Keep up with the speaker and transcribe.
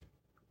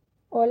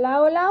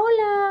Hola, hola,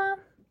 hola.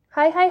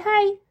 Hi, hi,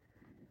 hi.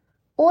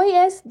 Hoy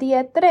es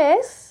día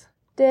 3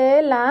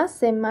 de la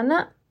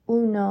semana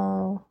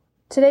 1.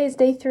 Today is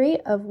day 3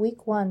 of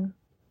week 1.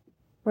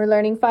 We're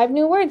learning 5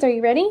 new words. Are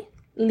you ready?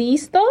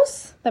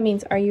 ¿Listos? That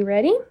means, are you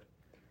ready?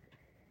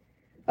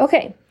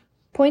 Okay.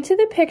 Point to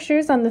the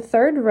pictures on the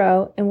 3rd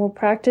row and we'll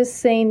practice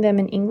saying them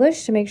in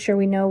English to make sure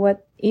we know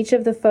what each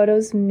of the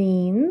photos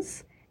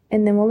means.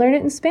 And then we'll learn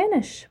it in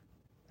Spanish.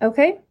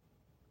 Okay?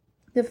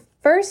 The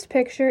first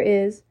picture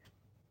is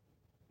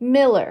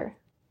miller.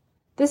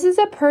 This is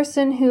a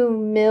person who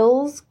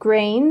mills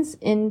grains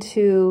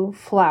into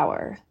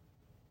flour.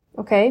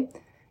 Okay?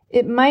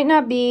 It might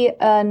not be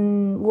a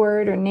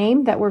word or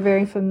name that we're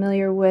very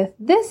familiar with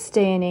this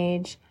day and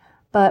age,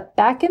 but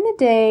back in the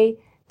day,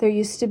 there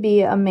used to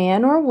be a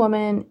man or a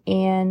woman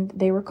and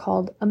they were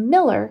called a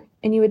miller.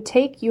 And you would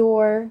take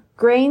your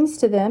grains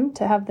to them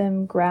to have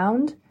them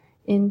ground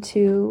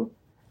into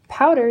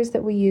powders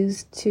that we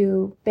use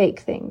to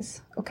bake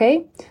things.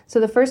 Okay? So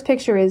the first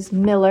picture is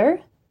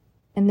miller.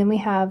 And then we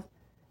have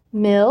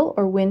mill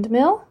or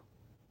windmill,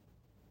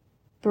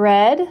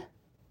 bread,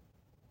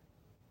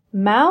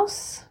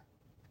 mouse,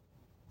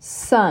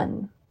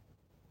 sun.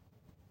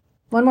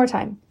 One more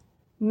time.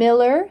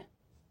 Miller,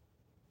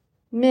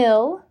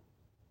 mill,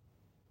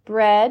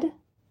 bread,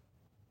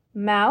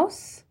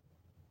 mouse,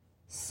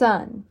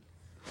 sun.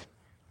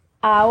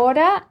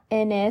 Ahora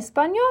en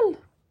español.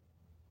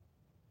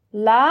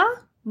 La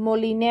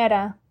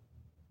molinera.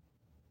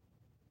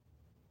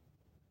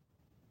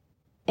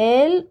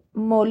 El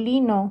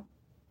molino.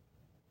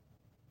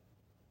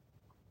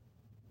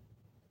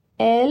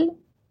 El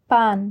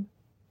pan.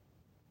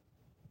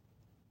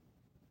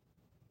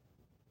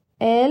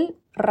 El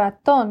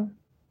ratón.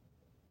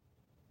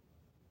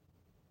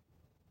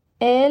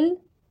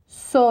 El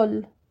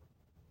sol.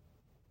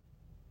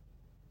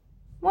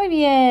 Muy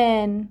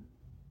bien.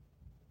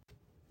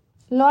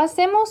 Lo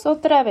hacemos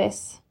otra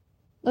vez.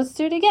 Let's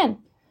do it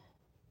again.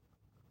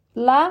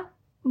 La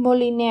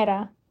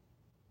molinera.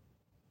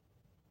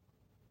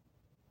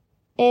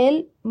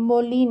 El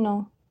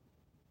molino.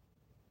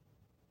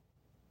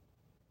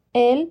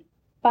 El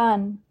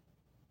pan.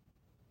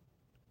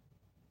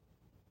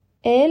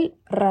 El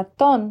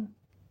ratón.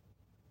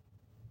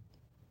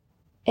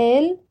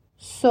 El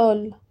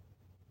sol.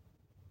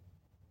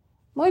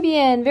 Muy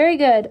bien, very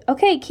good.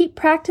 Okay, keep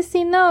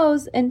practicing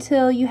those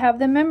until you have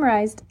them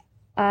memorized.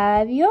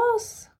 Adiós.